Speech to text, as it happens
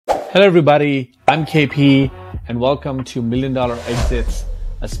Hello, everybody. I'm KP, and welcome to Million Dollar Exits,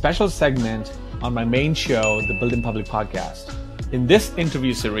 a special segment on my main show, the Building Public podcast. In this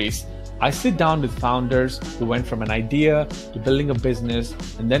interview series, I sit down with founders who went from an idea to building a business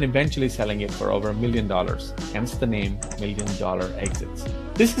and then eventually selling it for over $1 million, hence the name Million Dollar Exits.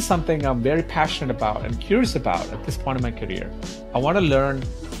 This is something I'm very passionate about and curious about at this point in my career. I want to learn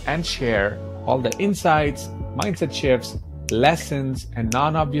and share all the insights, mindset shifts, lessons, and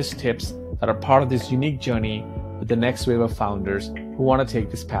non-obvious tips that are part of this unique journey with the next wave of founders who want to take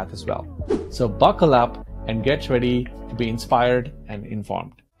this path as well. So buckle up and get ready to be inspired and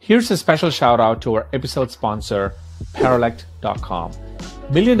informed. Here's a special shout out to our episode sponsor, Paralect.com.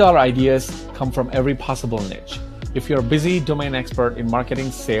 Million dollar ideas come from every possible niche. If you're a busy domain expert in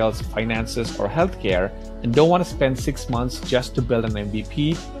marketing, sales, finances, or healthcare and don't want to spend 6 months just to build an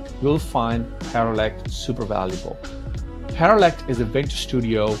MVP, you'll find Paralect super valuable. Paralect is a venture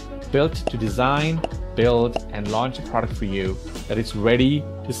studio built to design, build, and launch a product for you that is ready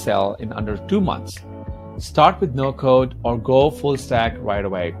to sell in under 2 months. Start with no code or go full stack right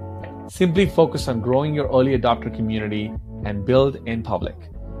away. Simply focus on growing your early adopter community and build in public,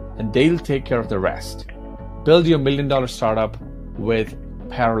 and they'll take care of the rest. Build your $1 million startup with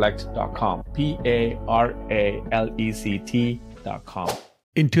Paralect.com. Paralect.com.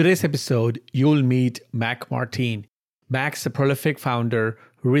 In today's episode, you'll meet Martine. Mac's a prolific founder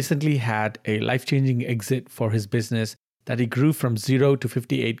who recently had a life-changing exit for his business that he grew from 0 to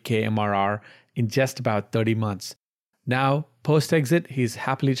 58K MRR in just about 30 months. Now, post-exit, he's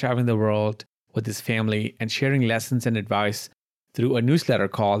happily traveling the world with his family and sharing lessons and advice through a newsletter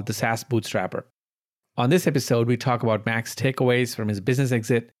called The SaaS Bootstrapper. On this episode, we talk about Mac's takeaways from his business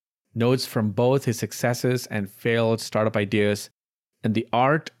exit, notes from both his successes and failed startup ideas, and the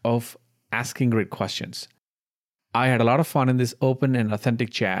art of asking great questions. I had a lot of fun in this open and authentic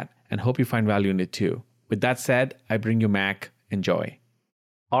chat and hope you find value in it too. With that said, I bring you Mac. Enjoy.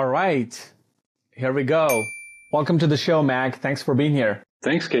 All right, here we go. Welcome to the show, Mac. Thanks for being here.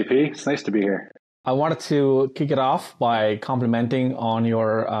 Thanks, KP. It's nice to be here. I wanted to kick it off by complimenting on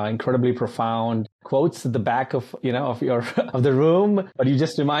your incredibly profound quotes at the back of the room. But you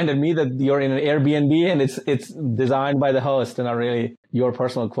just reminded me that you're in an Airbnb and it's designed by the host and not really your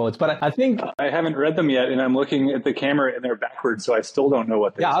personal quotes. But I think I haven't read them yet, and I'm looking at the camera and they're backwards, so I still don't know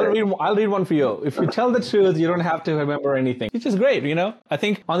what they say. I'll read one for you. If you tell the truth, you don't have to remember anything, which is great. I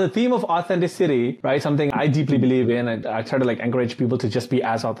think on the theme of authenticity, right? Something I deeply believe in, and I try to encourage people to just be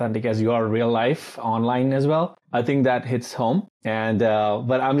as authentic as you are in real life, online as well. I think that hits home. And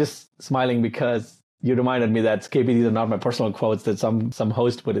but I'm just smiling because you reminded me that KP, these are not my personal quotes, that some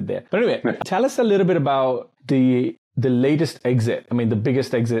host put it there. But anyway, tell us a little bit about the latest exit. I mean, the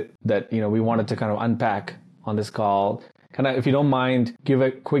biggest exit that, we wanted to kind of unpack on this call. If you don't mind, give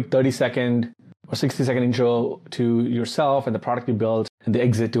a quick 30-second or 60-second intro to yourself and the product you built and the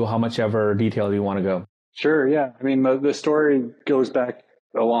exit to how much ever detail you want to go. Sure, yeah. I mean, the story goes back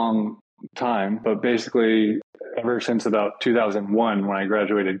a long time, but basically ever since about 2001, when I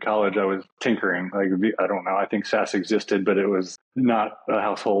graduated college, I was tinkering. I don't know. I think SaaS existed, but it was not a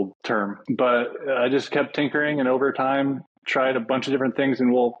household term. But I just kept tinkering, and over time, tried a bunch of different things.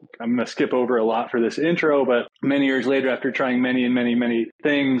 And I'm going to skip over a lot for this intro, but many years later, after trying many and many, many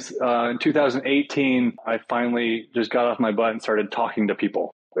things, in 2018, I finally just got off my butt and started talking to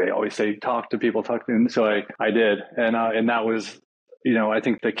people. They always say, talk to people, So I did. And that was, I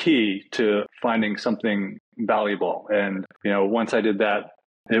think the key to finding something valuable. And, once I did that,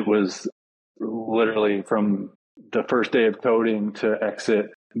 it was literally from the first day of coding to exit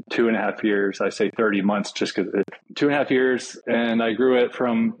 2.5 years. I say 30 months just because 2.5 years. And I grew it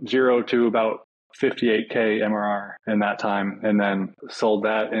from 0 to about 58K MRR in that time. And then sold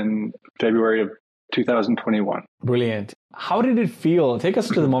that in February of 2021. Brilliant. How did it feel? Take us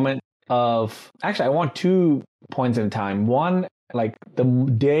to the moment of, actually, I want 2 points in time. One, the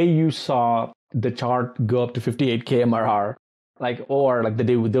day you saw the chart go up to 58K MRR, or the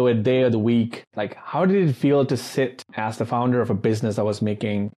day of the week, how did it feel to sit as the founder of a business that was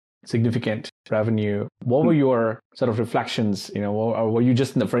making significant revenue? What were your sort of reflections, or were you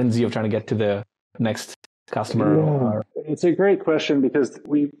just in the frenzy of trying to get to the next customer? Yeah. It's a great question because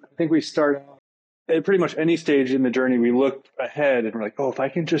I think we start out at pretty much any stage in the journey, we look ahead and we're like, if I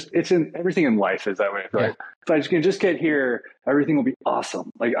can everything in life is that way, right? Yeah. If I can just get here, everything will be awesome.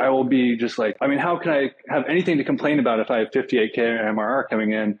 I will be just how can I have anything to complain about if I have 58K MRR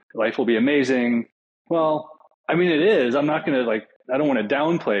coming in? Life will be amazing. Well, it is. I'm not going to I don't want to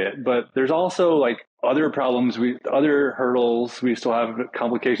downplay it, but there's also other problems, other hurdles. We still have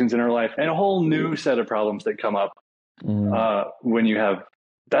complications in our life and a whole new set of problems that come up when you have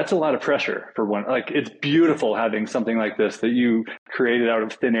that's a lot of pressure for one. Like, it's beautiful having something like this that you created out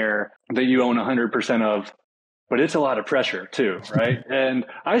of thin air, that you own 100% of, but it's a lot of pressure too, right? And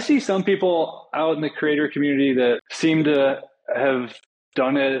I see some people out in the creator community that seem to have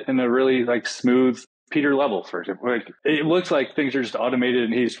done it in a really like smooth Peter level, for example. Like, it looks like things are just automated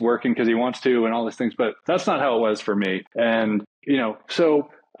and he's working because he wants to and all these things, but that's not how it was for me. And, so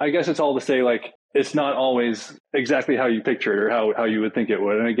I guess it's all to say, like, it's not always exactly how you picture it or how you would think it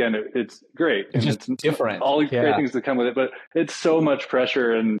would. And again, it's great. It's just different. All the great things that come with it, but it's so much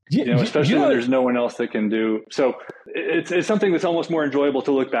pressure, and especially when there's no one else that can do. So it's something that's almost more enjoyable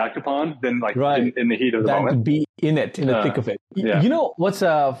to look back upon than like in the heat of the moment. To be in it, in the thick of it. You know what's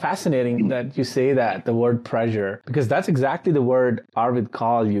fascinating that you say that, the word pressure, because that's exactly the word Arvid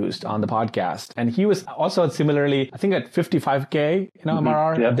Kahl used on the podcast, and he was also similarly, I think at 55K,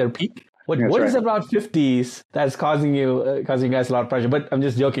 MRR at their peak. What is about 50s that's causing you guys a lot of pressure? But I'm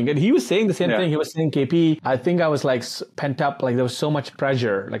just joking. And he was saying the same thing. He was saying, KP, I think I was like pent up, like there was so much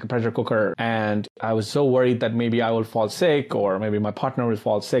pressure, like a pressure cooker. And I was so worried that maybe I will fall sick, or maybe my partner will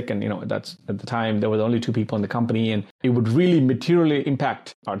fall sick. And, that's at the time there was only 2 people in the company, and it would really materially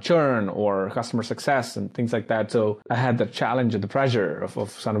impact our churn or customer success and things like that. So I had the challenge and the pressure of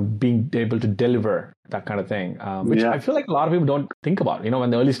sort of being able to deliver that kind of thing, which I feel like a lot of people don't think about, in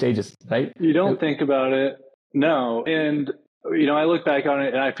the early stages, right? You don't think about it. No. And, I look back on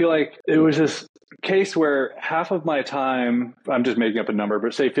it and I feel like it was this case where half of my time, I'm just making up a number,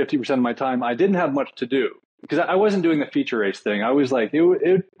 but say 50% of my time, I didn't have much to do because I wasn't doing the feature race thing. I was like,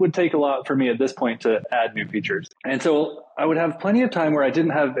 it would take a lot for me at this point to add new features. And so I would have plenty of time where I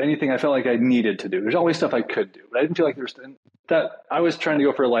didn't have anything I felt like I needed to do. There's always stuff I could do, but I didn't feel like there was that. I was trying to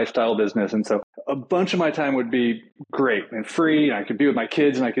go for a lifestyle business. And so a bunch of my time would be great and free, and I could be with my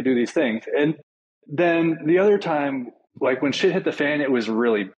kids and I could do these things. And then the other time, like when shit hit the fan, it was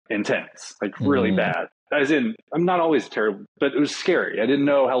really intense, like really bad. As in, I'm not always terrible, but it was scary. I didn't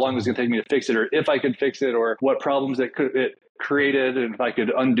know how long it was going to take me to fix it, or if I could fix it, or what problems it created, and if I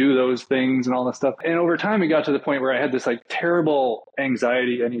could undo those things and all that stuff. And over time, it got to the point where I had this like terrible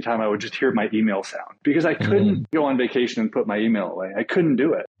anxiety anytime I would just hear my email sound, because I couldn't go on vacation and put my email away. I couldn't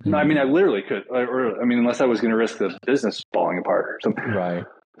do it. I mean, I literally could, unless I was going to risk the business falling apart or something. Right.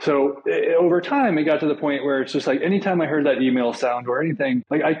 So over time, it got to the point where it's just like anytime I heard that email sound or anything,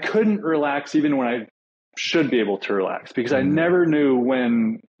 like I couldn't relax even when I should be able to relax, because I never knew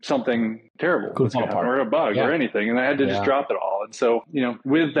when something terrible was going to happen, or a bug or anything. And I had to just drop it all. And so,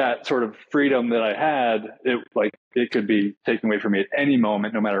 with that sort of freedom that I had, it could be taken away from me at any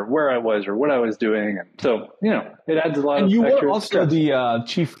moment, no matter where I was or what I was doing. And so, it adds a lot of extra. And you were also stress. the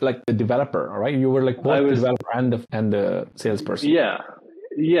chief, like the developer, right? You were like both the developer and the salesperson. Yeah.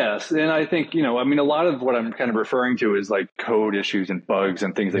 Yes. And I think, a lot of what I'm kind of referring to is like code issues and bugs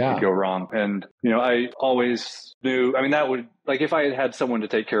and things that could go wrong. And, I always knew, that would, like, if I had had someone to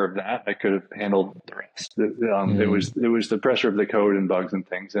take care of that, I could have handled the rest. It was the pressure of the code and bugs and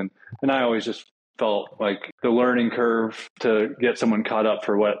things. And I always just felt like the learning curve to get someone caught up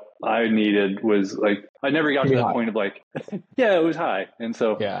for what I needed was like, I never got to that point of like, it was high. And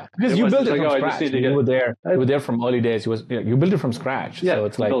so, because you built it from scratch. You were there from early days. You built it from scratch. So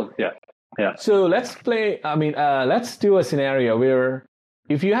it's like, So let's play, let's do a scenario where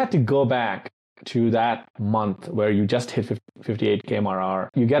if you had to go back to that month where you just hit 58K MRR,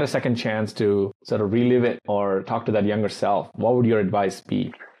 you get a second chance to sort of relive it or talk to that younger self, what would your advice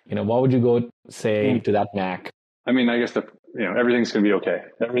be? What would you go say to that Mac? I guess everything's going to be okay.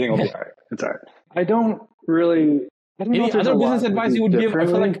 Everything will be all right. It's all right. I don't know if other business advice you would give?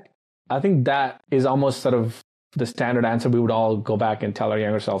 I think that is almost sort of the standard answer. We would all go back and tell our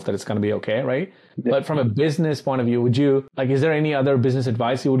younger self that it's going to be okay, right? Yeah. But from a business point of view, would you, is there any other business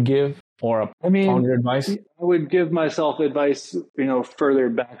advice you would give? Or founder advice? I would give myself advice, further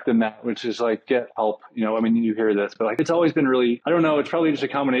back than that, which is like, get help. You hear this, but it's always been really, I don't know, it's probably just a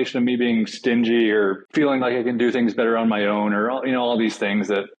combination of me being stingy or feeling like I can do things better on my own, or, all these things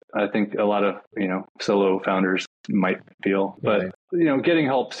that I think a lot of, solo founders might feel. But, getting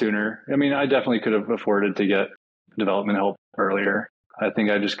help sooner. I definitely could have afforded to get development help earlier. I think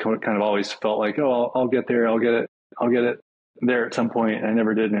I just kind of always felt like, I'll get there. I'll get it there at some point. I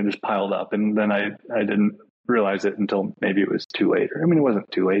never did, and it just piled up, and then I didn't realize it until maybe it was too late. It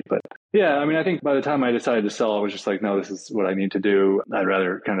wasn't too late, but I think by the time I decided to sell, I was just like, no, this is what I need to do. I'd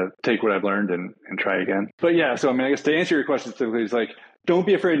rather kind of take what I've learned and try again. But so I guess to answer your question specifically, is like, don't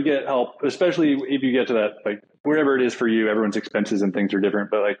be afraid to get help, especially if you get to that, wherever it is for you. Everyone's expenses and things are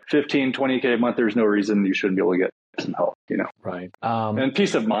different, but 15, 20K a month, there's no reason you shouldn't be able to get some help, Right. And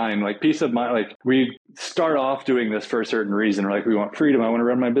peace of mind, like we start off doing this for a certain reason. Like we want freedom. I want to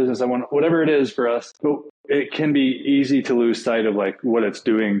run my business. I want whatever it is for us. But it can be easy to lose sight of like what it's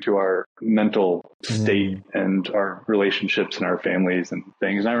doing to our mental state and our relationships and our families and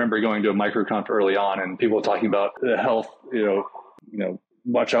things. And I remember going to a microconf early on and people talking about the health,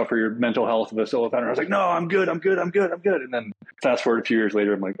 watch out for your mental health of a solo founder. I was like, no, I'm good. And then fast forward a few years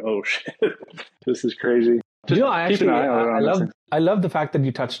later, I'm like, oh shit, this is crazy. I love the fact that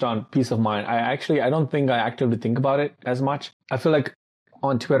you touched on peace of mind. I don't think I actively think about it as much. I feel like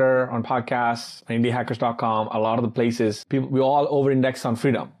on Twitter, on podcasts, on indiehackers.com, a lot of the places, we all over-index on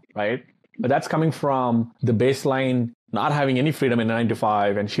freedom, right? But that's coming from the baseline, not having any freedom in a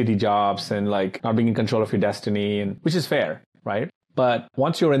 9-to-5 and shitty jobs and like not being in control of your destiny, and which is fair, right? But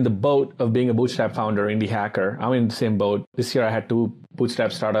once you're in the boat of being a bootstrap founder, indie hacker, I'm in the same boat. This year I had 2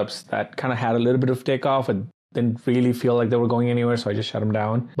 bootstrap startups that kind of had a little bit of takeoff and didn't really feel like they were going anywhere. So I just shut them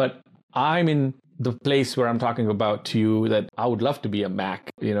down. But I'm in the place where I'm talking about to you that I would love to be a Mac,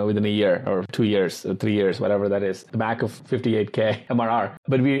 within a year or 2 years or 3 years, whatever that is, the Mac of 58K MRR.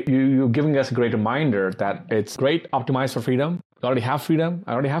 But you're giving us a great reminder that it's great, optimized for freedom. You already have freedom.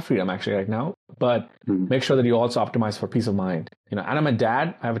 I already have freedom actually right now, but make sure that you also optimize for peace of mind. And I'm a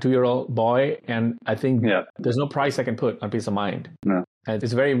dad. I have a 2-year-old boy, and I think there's no price I can put on peace of mind. No. And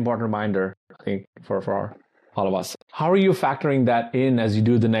it's a very important reminder, I think, for all of us. How are you factoring that in as you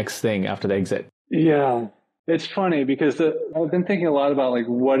do the next thing after the exit? Yeah, it's funny because I've been thinking a lot about like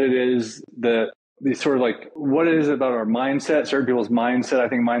what it is that these sort of like what it is about our mindset, certain people's mindset. I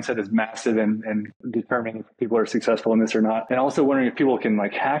think mindset is massive in determining if people are successful in this or not. And also wondering if people can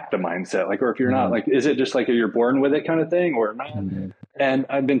like hack the mindset, like, or if you're not, like, is it just like you're born with it kind of thing or not? And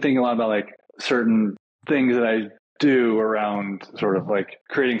I've been thinking a lot about like certain things that I do around sort of like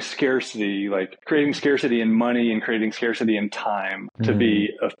creating scarcity in money and creating scarcity in time to be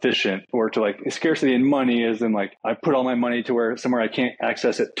efficient, or to like scarcity in money is in like, I put all my money to somewhere I can't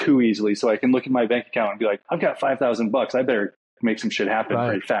access it too easily. So I can look at my bank account and be like, I've got $5,000. I better make some shit happen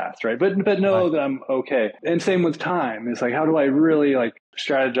pretty fast. Right. But know that I'm okay. And same with time. It's like, how do I really like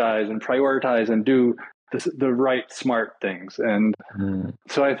strategize and prioritize and do the right smart things? And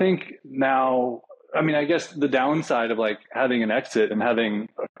so I think now, I guess the downside of like having an exit and having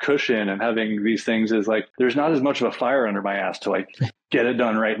a cushion and having these things is like, there's not as much of a fire under my ass to like get it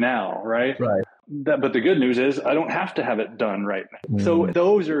done right now. Right. But the good news is I don't have to have it done right now. So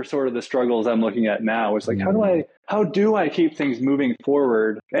those are sort of the struggles I'm looking at now. It's like, how do I keep things moving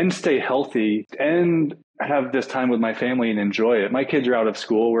forward and stay healthy and have this time with my family and enjoy it? My kids are out of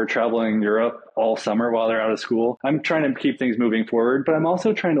school. We're traveling Europe all summer while they're out of school. I'm trying to keep things moving forward, but I'm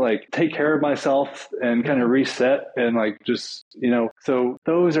also trying to like take care of myself and kind of reset and like just, so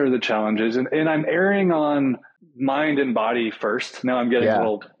those are the challenges. And I'm erring on mind and body first. Now I'm getting a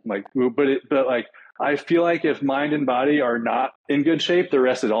little like, but like, I feel like if mind and body are not in good shape, the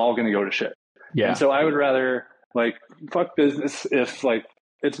rest is all going to go to shit. Yeah. And so I would rather like fuck business if like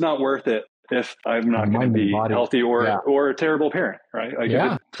it's not worth it if I'm not going to be healthy or a terrible parent, right?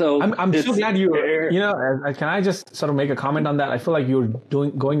 Like, so I'm so glad can I just sort of make a comment on that? I feel like you're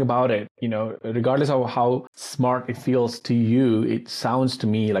going about it, regardless of how smart it feels to you, it sounds to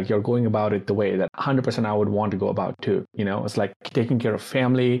me like you're going about it the way that 100% I would want to go about too. It's like taking care of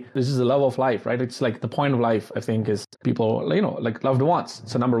family. This is the love of life, right? It's like the point of life, I think, is people, like loved ones.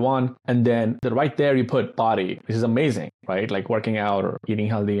 So number one, and then right there you put body, which is amazing, right? Like working out or eating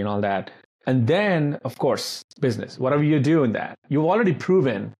healthy and all that. And then, of course, business, whatever you do in that, you've already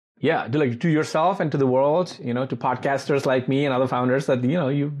proven, to yourself and to the world, to podcasters like me and other founders that,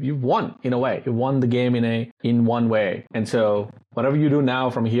 you've won in a way. You won the game in one way. And so whatever you do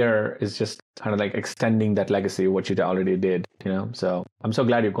now from here is just kind of like extending that legacy, what you already did, So I'm so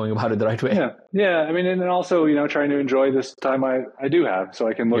glad you're going about it the right way. Yeah. And then also, trying to enjoy this time I do have, so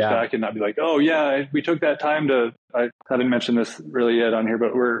I can look back and not be like, oh yeah, we took that time I haven't mentioned this really yet on here,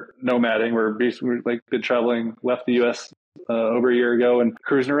 but we're nomading. We're like been traveling, left the US over a year ago and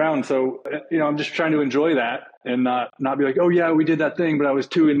cruising around. So, I'm just trying to enjoy that and not be like, oh yeah, we did that thing, but I was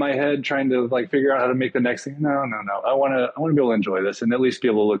too in my head trying to like figure out how to make the next thing. No. I want to be able to enjoy this and at least be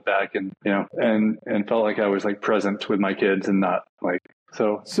able to look back and, and felt like I was like present with my kids and not like,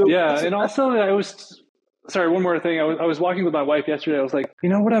 so yeah. And also sorry, one more thing. I was walking with my wife yesterday. I was like,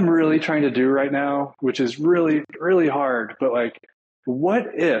 what I'm really trying to do right now, which is really, really hard, but like, what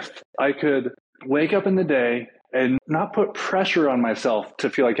if I could wake up in the day and not put pressure on myself to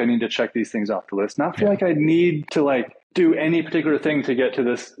feel like I need to check these things off the list, not feel like I need to like do any particular thing to get to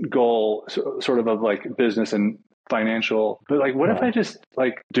this goal sort of like business and financial, but like, what if I just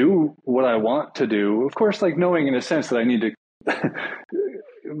like do what I want to do? Of course, like knowing in a sense that I need to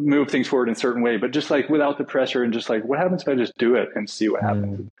move things forward in a certain way, but just like without the pressure and just like, what happens if I just do it and see what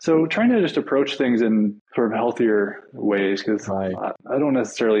happens? So trying to just approach things in sort of healthier ways, because I don't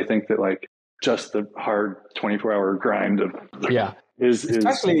necessarily think that like just the hard 24-hour grind of is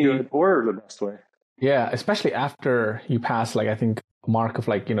good or the best way. Yeah, especially after you pass, like, I think mark of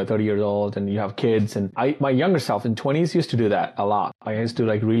like, 30 years old and you have kids. And my younger self in 20s used to do that a lot. I used to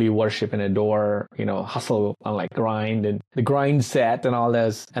like really worship and adore, hustle and like grind and the grind set and all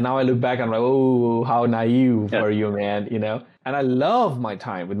this. And now I look back and I'm like, oh, how naive were you, man, And I love my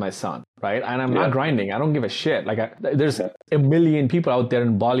time with my son, right? And I'm not grinding. I don't give a shit. Like there's a million people out there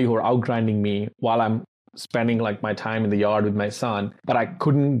in Bali who are out grinding me while I'm spending like my time in the yard with my son, but I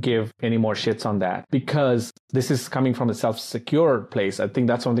couldn't give any more shits on that because this is coming from a self-secure place. I think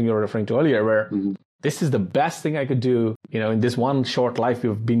that's something you were referring to earlier, where this is the best thing I could do, in this one short life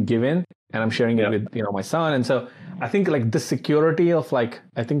we've been given, and I'm sharing it with, my son. And so I think like the security of like,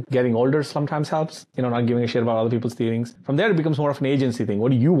 I think getting older sometimes helps, not giving a shit about other people's feelings. From there, it becomes more of an agency thing.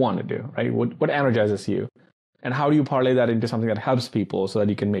 What do you want to do, right? What energizes you? And how do you parlay that into something that helps people so that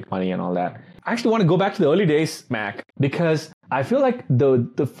you can make money and all that? I actually want to go back to the early days, Mac, because I feel like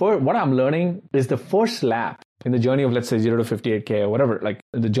what I'm learning is the first lap in the journey of, let's say, 0 to 58K or whatever, like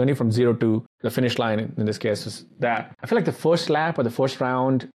the journey from 0 to the finish line in this case is that. I feel like the first lap or the first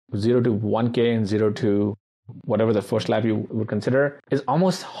round, 0 to 1K and 0 to whatever the first lap you would consider, is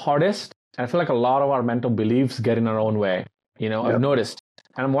almost hardest. And I feel like a lot of our mental beliefs get in our own way. I've noticed.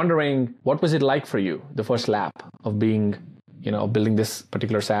 And I'm wondering, what was it like for you, the first lap of being, building this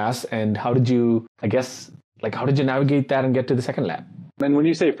particular SaaS? And how did you, how did you navigate that and get to the second lap? And when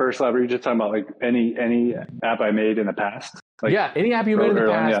you say first lap, are you just talking about like any app I made in the past? Like, any app you made in the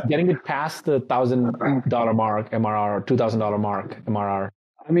past, getting it past the $1,000 mark MRR or $2,000 mark MRR.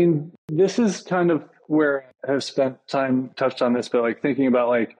 I mean, this is kind of where I have spent time, touched on this, but like thinking about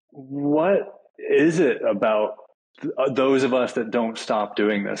like, what is it about those of us that don't stop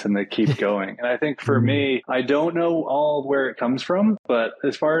doing this and they keep going? And I think for me, I don't know all where it comes from, but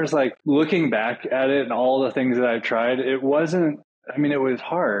as far as like looking back at it and all the things that I've tried, it was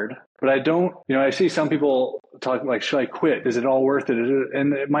hard, but I don't, I see some people talk like, should I quit? Is it all worth it?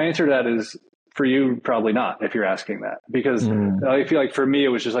 And my answer to that is, for you, probably not, if you're asking that, because I feel like for me, it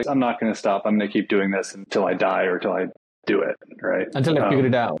was just like, I'm not going to stop. I'm going to keep doing this until I die or until I do it, right? Until I figured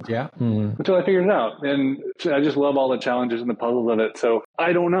it out, Until I figured it out. And I just love all the challenges and the puzzles of it. So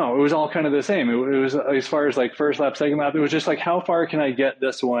I don't know. It was all kind of the same. It was, as far as like first lap, second lap, it was just like, how far can I get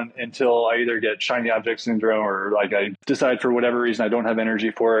this one until I either get shiny object syndrome or like I decide for whatever reason I don't have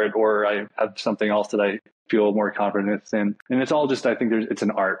energy for it, or I have something else that I feel more confidence in. And it's all just, I think it's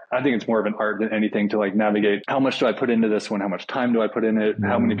an art. I think it's more of an art than anything to like navigate. How much do I put into this one? How much time do I put in it?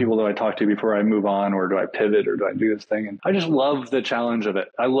 How many people do I talk to before I move on? Or do I pivot or do I do this thing? And I just love the challenge of it.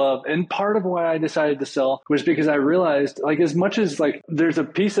 And part of why I decided to sell was because I realized like, as much as like, there's a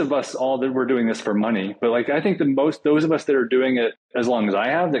piece of us all that we're doing this for money, but like, I think those of us that are doing it as long as I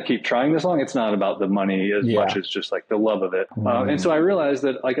have, that keep trying this long, it's not about the money as much as just like the love of it. And so I realized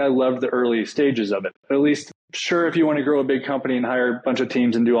that like, I loved the early stages of it, at least. Sure, if you want to grow a big company and hire a bunch of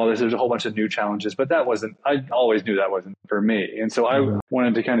teams and do all this, there's a whole bunch of new challenges, but I always knew that wasn't for me. And so I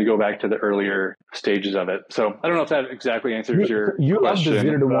wanted to kind of go back to the earlier stages of it. So I don't know if that exactly answers your question. You love the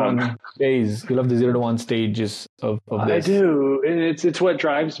 0 to 1 phase. You love the 0 to 1 stages of this. I do. And it's what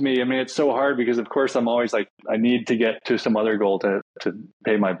drives me. I mean, it's so hard because of course I'm always like, I need to get to some other goal to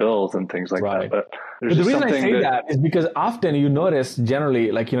pay my bills and things like that. But there's the reason I say that is because often you notice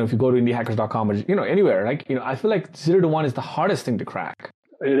generally, like, if you go to indiehackers.com or, anywhere, like, I feel like 0 to 1 is the hardest thing to crack.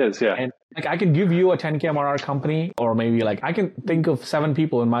 It is, yeah. And like, I can give you a 10K MRR company, or maybe like, I can think of 7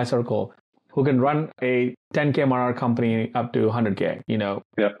 people in my circle who can run a 10K MRR company up to 100K,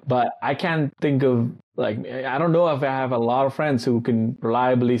 But I can't think of like, I don't know if I have a lot of friends who can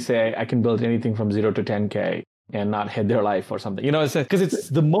reliably say I can build anything from 0 to 10K and not hit their life or something, because it's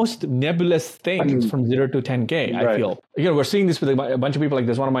the most nebulous thing from 0 to 10K, I feel. We're seeing this with a bunch of people. Like,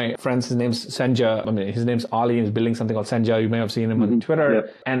 there's one of my friends, his name's Senja. His name's Ali, and he's building something called Senja. You may have seen him on Twitter.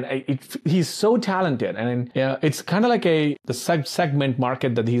 And he's so talented. And it's kind of like the segment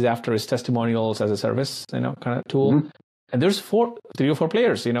market that he's after is testimonials as a service, kind of tool. And there's 3 or 4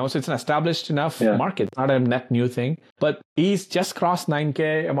 players, so it's an established enough market. It's not a net new thing. But he's just crossed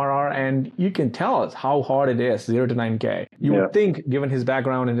 9K MRR, and you can tell us how hard it is, 0 to 9K. You would think, given his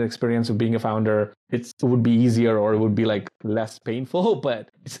background and his experience of being a founder it would be easier or it would be like less painful, but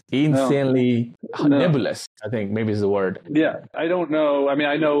it's insanely nebulous, I think maybe is the word. Yeah. I don't know. I mean,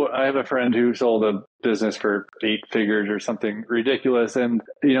 I know I have a friend who sold a business for 8 figures or something ridiculous. And,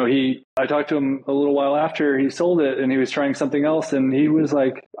 I talked to him a little while after he sold it and he was trying something else. And he was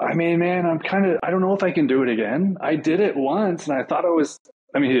like, I mean, man, I don't know if I can do it again. I did it once and I thought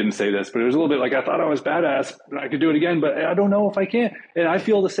he didn't say this, but it was a little bit like, I thought I was badass and I could do it again, but I don't know if I can. And I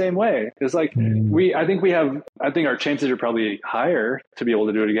feel the same way. It's like, I think our chances are probably higher to be able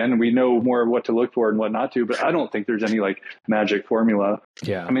to do it again. And we know more of what to look for and what not to, but I don't think there's any like magic formula.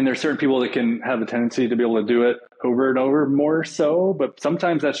 Yeah. I mean, there's certain people that can have a tendency to be able to do it over and over more so, but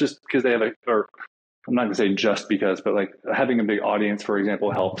sometimes that's just because they have I'm not going to say just because, but like having a big audience, for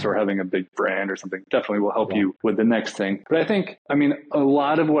example, helps, or having a big brand or something definitely will help you with the next thing. But I think, a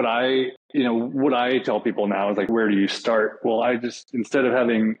lot of what I tell people now is like, where do you start? Well, I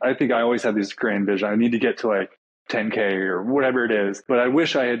think I always have this grand vision. I need to get to like 10K or whatever it is. But I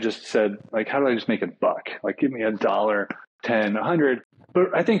wish I had just said like, how do I just make $1? Like give me $1, 10, 100.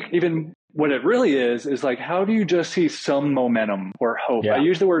 But I think even what it really is like, how do you just see some momentum or hope? Yeah. I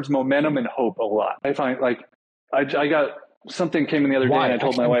use the words momentum and hope a lot. I find like, I got something came in the other day and I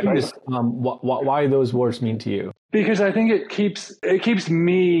told my wife, why those words mean to you? Because I think it keeps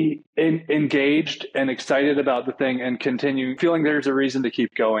me engaged and excited about the thing and continue feeling there's a reason to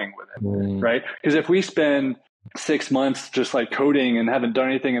keep going with it. Right. Because if we spend 6 months just like coding and haven't done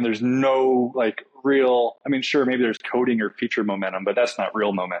anything and there's no like real, sure, maybe there's coding or feature momentum, but that's not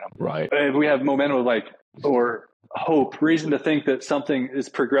real momentum. Right. If we have momentum of or hope, reason to think that something is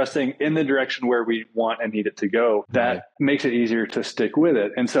progressing in the direction where we want and need it to go, that makes it easier to stick with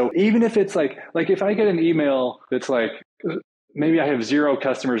it. And so even if it's like if I get an email that's like, maybe I have 0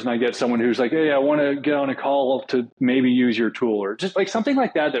 customers and I get someone who's like, hey, I want to get on a call to maybe use your tool, or just like something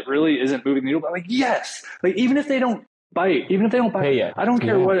like that really isn't moving the needle, but like, yes, like even if they don't buy, I don't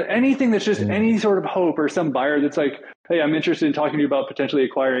care what, anything that's just any sort of hope, or some buyer that's like, hey, I'm interested in talking to you about potentially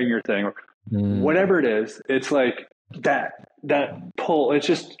acquiring your thing, or whatever it is. It's like that pull, it's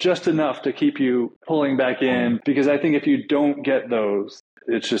just enough to keep you pulling back in, because I think if you don't get those,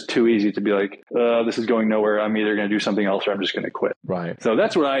 it's just too easy to be like, this is going nowhere. I'm either going to do something else or I'm just going to quit. Right. So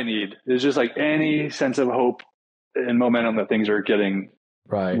that's what I need, is just like any sense of hope and momentum that things are getting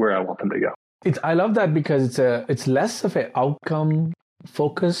where I want them to go. I love that, because it's less of an outcome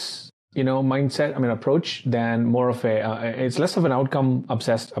focus, mindset, approach, than more of it's less of an outcome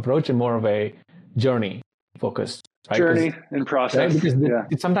obsessed approach and more of a journey focused. Right? Journey and process. Right? Because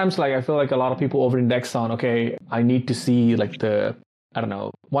it's sometimes like, I feel like a lot of people over-index on, okay, I need to see like the,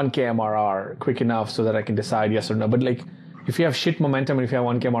 1K MRR quick enough so that I can decide yes or no. But like, if you have shit momentum and if you have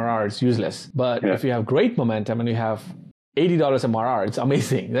 1K MRR, it's useless. But if you have great momentum and you have $80 MRR, it's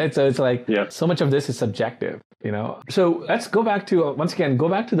amazing. Right? So it's like, so much of this is subjective, So let's go back to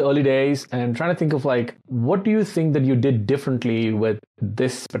the early days and trying to think of like, what do you think that you did differently with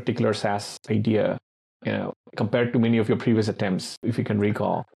this particular SaaS idea, compared to many of your previous attempts, if you can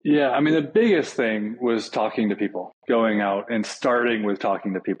recall? Yeah. The biggest thing was talking to people, going out and starting with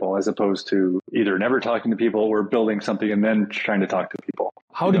talking to people, as opposed to either never talking to people or building something and then trying to talk to people.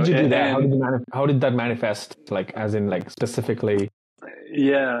 How did you do that? How did that manifest? Like, as in like specifically?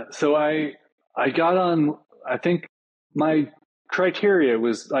 Yeah. So I got on, I think my criteria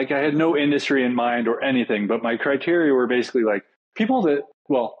was like, I had no industry in mind or anything, but my criteria were basically like people that,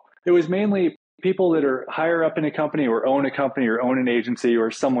 it was mainly people that are higher up in a company or own an agency,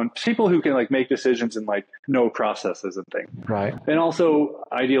 or people who can like make decisions and like know processes and things. Right. And also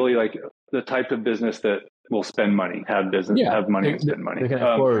ideally like the type of business that will spend money, have money and spend money. They can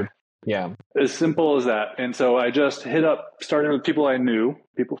afford. As simple as that. And so I just started with people I knew,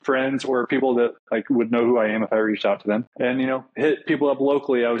 friends, or people that like would know who I am if I reached out to them, and, hit people up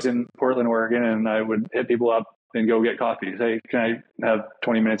locally. I was in Portland, Oregon, and I would hit people up and go get coffee. Say, can I have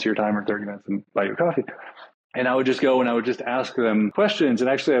 20 minutes of your time or 30 minutes and buy you coffee? And I would just go and I would just ask them questions. And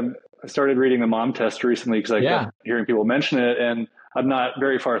actually, I started reading the mom test recently because I kept hearing people mention it, and I'm not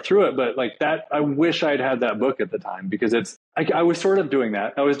very far through it, but like that, I wish I'd had that book at the time, because I was sort of doing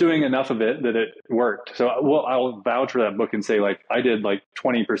that. I was doing enough of it that it worked. So I'll vouch for that book and say like, I did like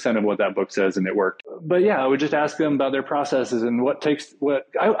 20% of what that book says and it worked. But I would just ask them about their processes and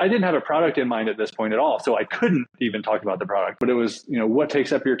I didn't have a product in mind at this point at all. So I couldn't even talk about the product, but it was, what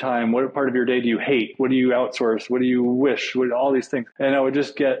takes up your time? What part of your day do you hate? What do you outsource? What do you wish? All these things. And I would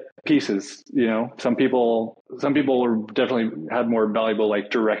just get pieces, some people definitely had more valuable, like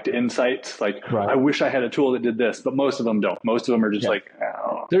direct insights. Like, I wish I had a tool that did this, but most of them don't. Most of them are just like,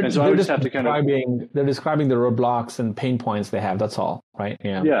 oh, And so I would just have to they're describing the roadblocks and pain points they have. That's all, right?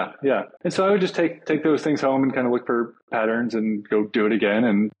 Yeah. And so I would just take those things home and kind of look for patterns and go do it again.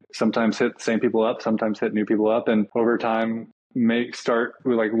 And sometimes hit the same people up, sometimes hit new people up. And over time, start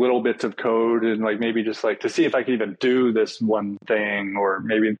with like little bits of code and like maybe just like to see if I could even do this one thing, or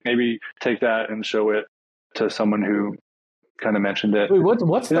maybe take that and show it to someone who kind of mentioned it. Wait,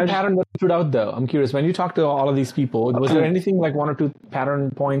 what's the pattern that stood out though? I'm curious. When you talked to all of these people, was there anything like one or two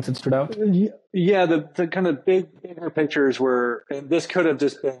pattern points that stood out? Yeah, the kind of bigger pictures were, and this could have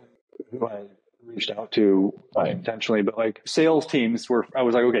just been who I reached out to intentionally, but like sales teams I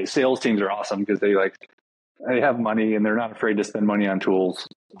was like, okay, sales teams are awesome because they have money and they're not afraid to spend money on tools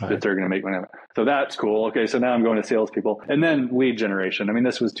that they're going to make money on. So that's cool. Okay, so now I'm going to salespeople. And then lead generation. I mean,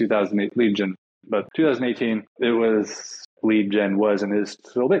 this was 2008 lead gen, but 2018, it was lead gen was and is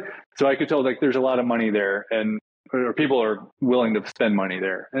still big. So I could tell like there's a lot of money there or people are willing to spend money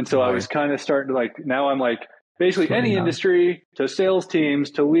there. And so I was kind of starting to like, now I'm like basically any industry to sales teams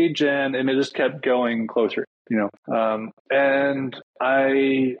to lead gen, and it just kept going closer, and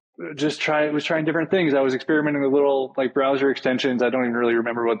I was trying different things. I was experimenting with little like browser extensions. I don't even really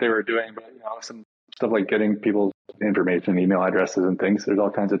remember what they were doing, but some stuff like getting people's information, email addresses and things. There's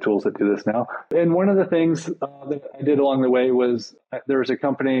all kinds of tools that do this now. And one of the things that I did along the way was there was a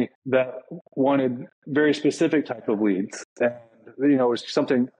company that wanted very specific type of leads. And, it was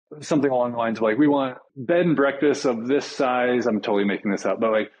something along the lines of like, we want bed and breakfast of this size. I'm totally making this up,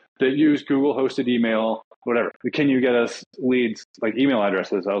 but like that use Google hosted email, whatever. Can you get us leads, like email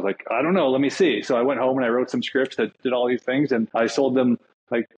addresses? I was like, I don't know. Let me see. So I went home and I wrote some scripts that did all these things, and I sold them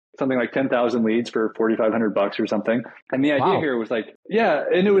like something like 10,000 leads for $4,500 or something. And the idea here was like,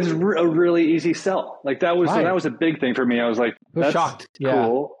 and it was a really easy sell. Like that was a big thing for me. I was like, that's shocked.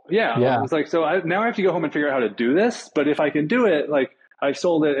 Cool. Yeah. I was like, so now I have to go home and figure out how to do this. But if I can do it, like I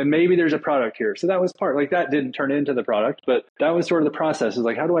sold it and maybe there's a product here. So that was like that didn't turn into the product, but that was sort of the process. Is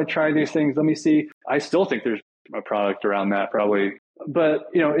like, how do I try these things? Let me see. I still think there's a product around that probably, but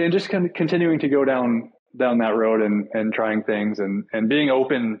and just kind of continuing to go down that road and trying things and being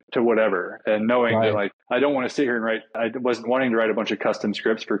open to whatever, and knowing that like, I don't want to sit here and write, I wasn't wanting to write a bunch of custom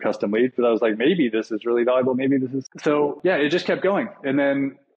scripts for custom leads, but I was like, maybe this is really valuable. Maybe this is, so yeah, it just kept going. And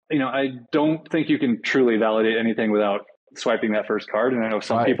then, I don't think you can truly validate anything without swiping that first card. And I know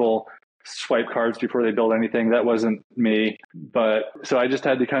some people swipe cards before they build anything. That wasn't me. But so I just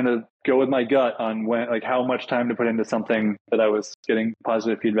had to kind of go with my gut on how much time to put into something that I was getting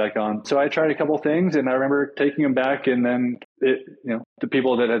positive feedback on. So I tried a couple of things, and I remember taking them back, and then the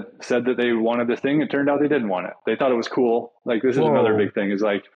people that had said that they wanted this thing, it turned out they didn't want it. They thought it was cool. Like this is another big thing is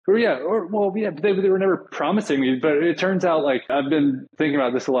like, but they were never promising me, but it turns out like I've been thinking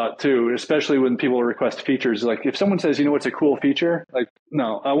about this a lot too, especially when people request features. Like if someone says, what's a cool feature? Like,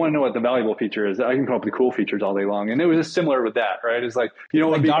 no, I want to know what the valuable feature is. I can come up with cool features all day long. And it was just similar with that, right? It's like,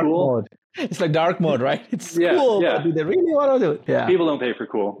 what would be cool? Mode. It's like dark mode, right? It's cool. Yeah. But do they really want to do it? Yeah. People don't pay for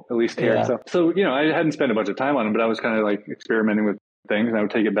cool, at least here. Yeah. So, I hadn't spent a bunch of time on it, but I was kind of like experimenting with things, and I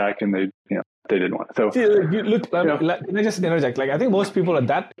would take it back, and they didn't want it. So, can I just interject? Like, I think most people at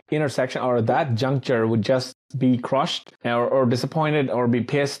that intersection or that juncture would just be crushed or disappointed or be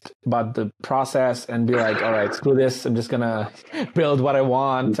pissed about the process and be like, all right, screw this. I'm just going to build what I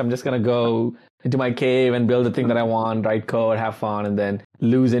want. I'm just going to go into my cave and build the thing that I want, write code, have fun, and then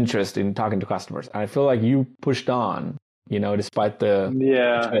lose interest in talking to customers. And I feel like you pushed on, despite the...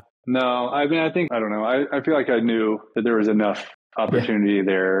 Yeah. No, I mean, I don't know. I feel like I knew that there was enough opportunity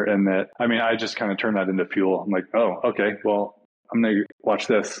there, and that, I just kind of turned that into fuel. I'm like, oh, okay, well, I'm going to watch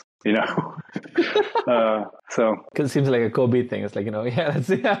this, so. Because it seems like a Kobe thing. It's like,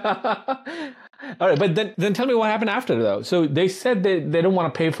 All right, but then tell me what happened after, though. So they said they don't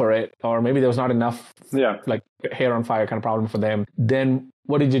want to pay for it, or maybe there was not enough, like hair on fire kind of problem for them. Then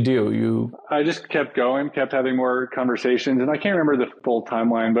what did you do? I just kept going, kept having more conversations, and I can't remember the full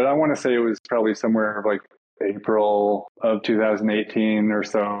timeline, but I want to say it was probably somewhere like April of 2018 or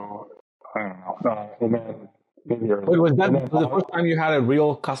so. I don't know. And then was that the first time you had a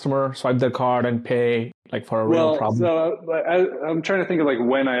real customer swipe their card and pay like for a real problem? So I'm trying to think of like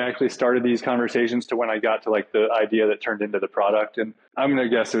when I actually started these conversations to when I got to like the idea that turned into the product. And I'm going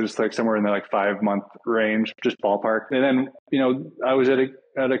to guess it was like somewhere in the like 5-month range, just ballpark. And then, I was at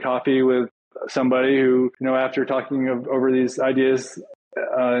a coffee with somebody who, after talking over these ideas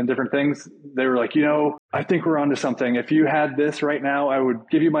and different things, they were like, I think we're onto something. If you had this right now, I would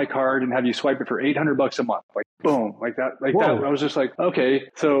give you my card and have you swipe it for $800 a month. Like, boom, like that, like Whoa. That. I was just like, okay.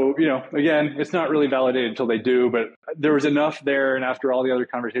 So, again, it's not really validated until they do, but there was enough there. And after all the other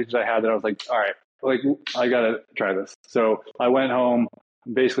conversations I had, that I was like, all right, like I got to try this. So I went home,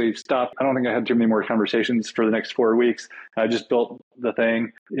 basically stopped. I don't think I had too many more conversations for the next 4 weeks. I just built the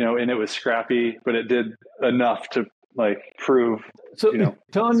thing, and it was scrappy, but it did enough to prove, so it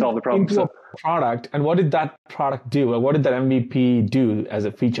turned solve the problem. Into a product. And what did that product do? Or what did that MVP do as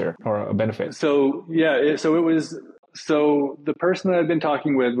a feature or a benefit? So the person that I'd been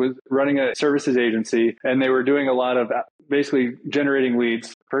talking with was running a services agency, and they were doing a lot of basically generating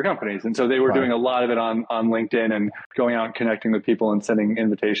leads for companies. And so they were doing a lot of it on LinkedIn and going out and connecting with people and sending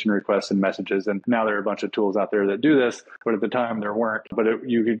invitation requests and messages. And now there are a bunch of tools out there that do this, but at the time there weren't. But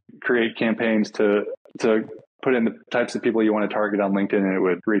you could create campaigns to put in the types of people you want to target on LinkedIn, and it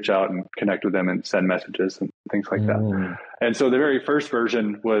would reach out and connect with them and send messages and things like that. And so the very first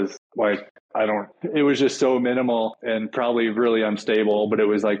version was it was just so minimal and probably really unstable, but it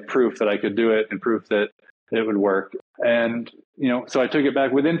was like proof that I could do it and proof that it would work. And, so I took it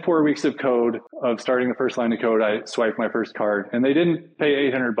back within 4 weeks of starting the first line of code. I swiped my first card, and they didn't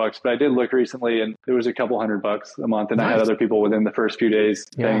pay $800, but I did look recently, and it was a couple $100 a month. And nice. I had other people within the first few days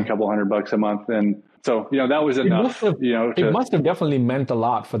paying a couple $100 a month. And so, that was enough. It must have definitely meant a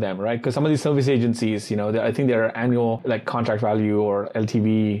lot for them, right? Because some of these service agencies, I think their annual contract value or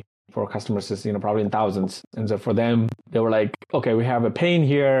LTV for customers is, probably in thousands. And so for them, they were like, okay, we have a pain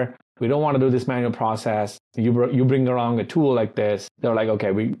here. We don't want to do this manual process. You bring along a tool like this. They're like,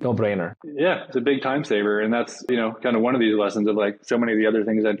 okay, no brainer. Yeah, it's a big time saver. And that's, kind of one of these lessons of so many of the other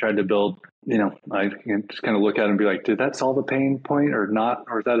things I tried to build, I can just kind of look at it and be like, did that solve a pain point or not?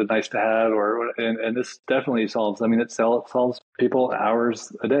 Or is that a nice to have? And this definitely solves, it solves people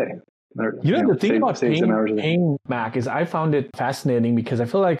hours a day. The thing about pain, Mac, is I found it fascinating because I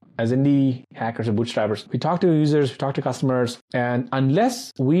feel like as indie hackers or bootstrappers, we talk to users, we talk to customers, and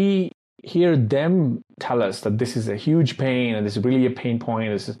unless we hear them tell us that this is a huge pain and this is really a pain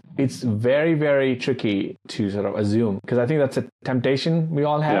point, it's very, very tricky to sort of assume, because I think that's a temptation we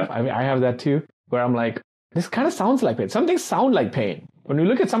all have. Yeah. I have that too, where I'm like, this kind of sounds like pain. Some things sound like pain. When you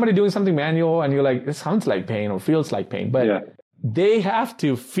look at somebody doing something manual and you're like, this sounds like pain or feels like pain, but they have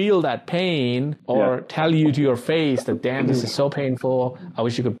to feel that pain or tell you to your face that, damn, this is so painful. I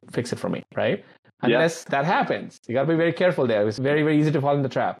wish you could fix it for me, right? Unless that happens. You got to be very careful there. It's very, very easy to fall in the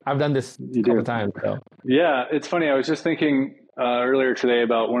trap. I've done this a couple of times. So. Yeah, it's funny. I was just thinking earlier today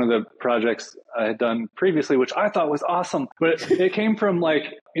about one of the projects I had done previously, which I thought was awesome. But it came from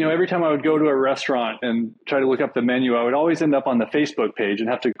every time I would go to a restaurant and try to look up the menu, I would always end up on the Facebook page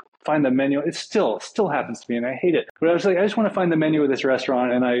and have to find the menu. It still happens to me, and I hate it. But I was like, I just want to find the menu of this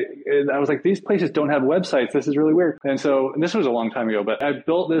restaurant. And I was like, these places don't have websites. This is really weird. And this was a long time ago, but I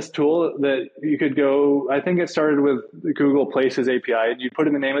built this tool that you could go, I think it started with the Google Places API. You put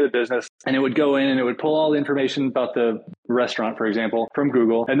in the name of the business, and it would go in and it would pull all the information about the restaurant, for example, from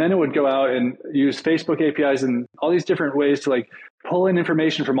Google. And then it would go out and use Facebook APIs and all these different ways to pull in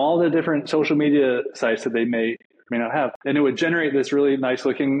information from all the different social media sites that they may not have. And it would generate this really nice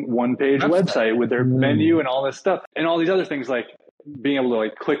looking one-page website with their menu and all this stuff. And all these other things, like being able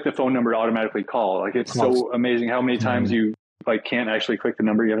to click the phone number to automatically call. It's so amazing how many times you can't actually click the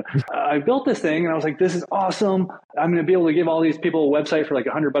number. I built this thing and I was like, this is awesome. I'm going to be able to give all these people a website for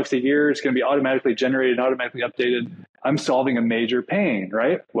 $100 a year. It's going to be automatically generated, automatically updated. I'm solving a major pain,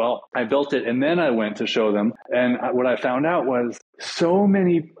 right? Well, I built it and then I went to show them. And what I found out was so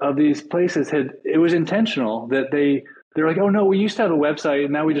many of these places it was intentional that they're like, oh no, we used to have a website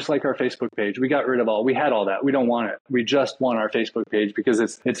and now we just like our Facebook page. We got rid of we had all that. We don't want it. We just want our Facebook page because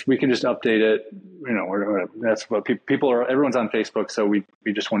we can just update it. That's what people are, everyone's on Facebook. So we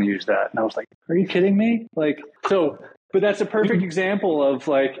just want to use that. And I was like, are you kidding me? But that's a perfect example of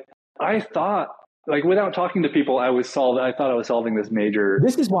I thought, without talking to people, I thought I was solving this major.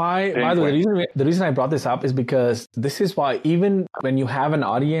 This is why, by the way, the reason I brought this up is because this is why even when you have an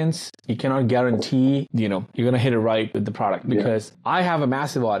audience, you cannot guarantee, you're going to hit it right with the product, because I have a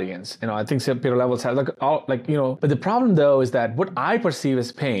massive audience. I think Peter Levels has but the problem though is that what I perceive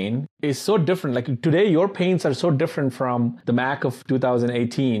as pain is so different. Today, your pains are so different from the Mac of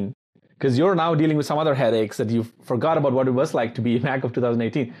 2018. Because you're now dealing with some other headaches that you forgot about what it was like to be a Mac of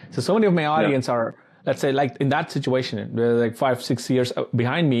 2018. So many of my audience are, let's say, in that situation, they're 5-6 years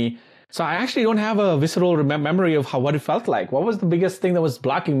behind me. So I actually don't have a visceral memory of what it felt like. What was the biggest thing that was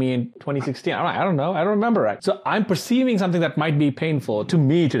blocking me in 2016? I don't know. I don't remember it. So I'm perceiving something that might be painful to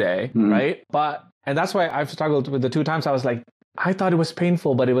me today, right? And that's why I've struggled with the 2 times I was like, I thought it was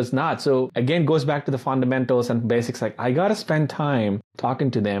painful, but it was not. So again, goes back to the fundamentals and basics. I got to spend time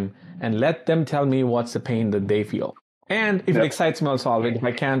talking to them and let them tell me what's the pain that they feel. And if it excites me, I'll solve it. If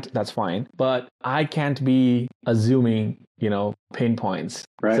I can't, that's fine. But I can't be assuming, pain points.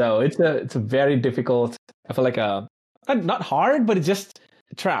 Right. So it's a very difficult, I feel like not hard, but it's just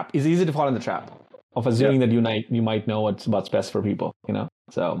trap. It's easy to fall in the trap of assuming that you might know what's best for people,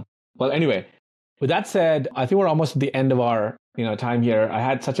 So, well, anyway, with that said, I think we're almost at the end of our, time here. I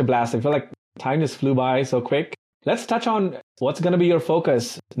had such a blast. I feel like time just flew by so quick. Let's touch on what's going to be your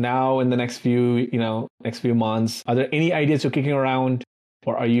focus now in the next few months. Are there any ideas you're kicking around,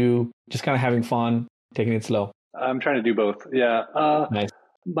 or are you just kind of having fun, taking it slow? I'm trying to do both. Yeah. Nice.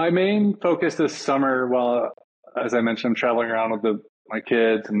 My main focus this summer, well, as I mentioned, I'm traveling around with my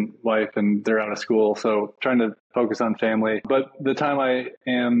kids and wife, and they're out of school. So trying to focus on family. But the time I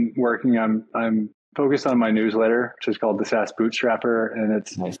am working, I'm focused on my newsletter, which is called the SaaS Bootstrapper. And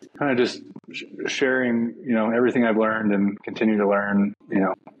it's nice. Kind of just sharing, everything I've learned and continue to learn,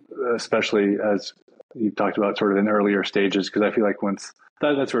 especially as you talked about sort of in earlier stages, because I feel like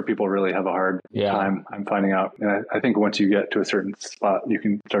that's where people really have a hard time, I'm finding out. And I think once you get to a certain spot, you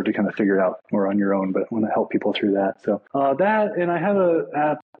can start to kind of figure it out more on your own, but I want to help people through that. So that, and I have an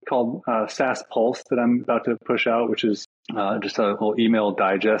app called SaaS Pulse that I'm about to push out, which is just a little email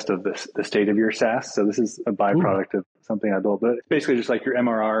digest of the state of your SaaS. So this is a byproduct of something I built, but it's basically just like your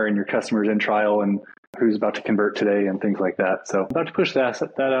MRR and your customers in trial and who's about to convert today and things like that. So I'm about to push that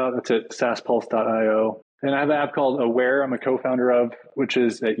out. That's at saaspulse.io. And I have an app called Aware I'm a co-founder of, which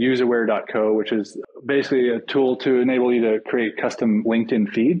is at useaware.co, which is basically a tool to enable you to create custom LinkedIn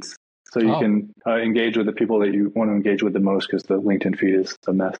feeds. So you can engage with the people that you want to engage with the most, because the LinkedIn feed is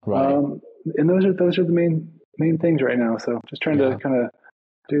a mess. Right. And those are the main things right now. So just trying to kind of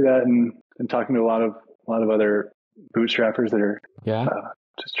do that and talking to a lot of other bootstrappers that are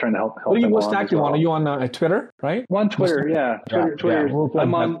just trying to help. What are you most active on? Are you on Twitter, right? I'm on Twitter, Twitter. Yeah.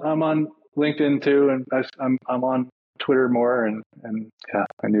 I'm on LinkedIn too, and I'm on Twitter more, and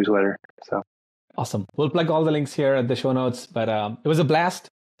my newsletter. So awesome. We'll plug all the links here at the show notes. But it was a blast,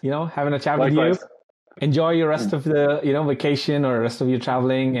 having a chat with you. Enjoy your rest of the vacation or rest of your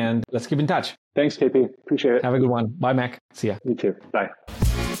traveling, and let's keep in touch. Thanks, KP. Appreciate it. Have a good one. Bye, Mac. See ya. You too. Bye.